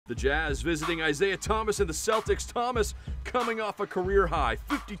The Jazz visiting Isaiah Thomas and the Celtics. Thomas coming off a career high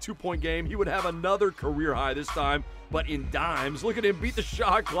 52-point game. He would have another career high this time, but in dimes. Look at him beat the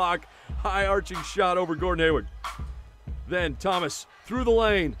shot clock. High arching shot over Gordon Hayward. Then Thomas through the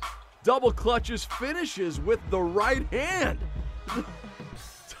lane. Double clutches, finishes with the right hand.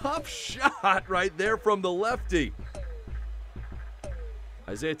 Tough shot right there from the lefty.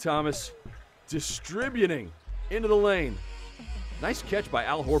 Isaiah Thomas distributing into the lane. Nice catch by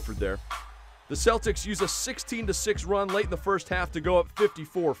Al Horford there. The Celtics use a 16-6 run late in the first half to go up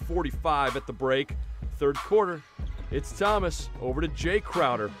 54-45 at the break. Third quarter, it's Thomas over to Jay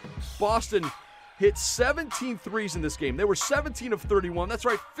Crowder. Boston hit 17 threes in this game. They were 17 of 31. That's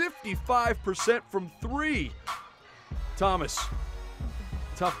right, 55% from three. Thomas,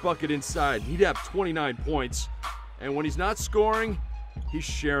 tough bucket inside. He'd have 29 points. And when he's not scoring, he's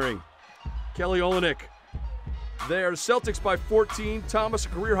sharing. Kelly Olynyk there. Celtics by 14. Thomas, a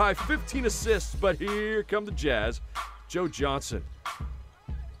career-high 15 assists, but here come the Jazz. Joe Johnson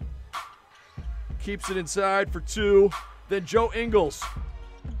keeps it inside for two. Then Joe Ingles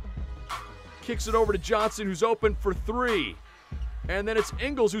kicks it over to Johnson, who's open for three. And then it's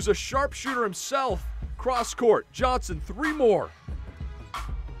Ingles, who's a sharpshooter himself. Cross court. Johnson, three more.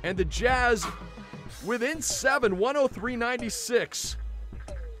 And the Jazz within 7, 103-96.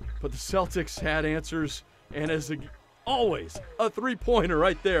 But the Celtics had answers, and as always, a three-pointer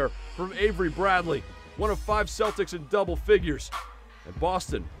right there from Avery Bradley. One of 5 Celtics in double figures. And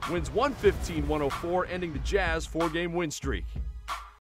Boston wins 115-104, ending the Jazz 4-game win streak.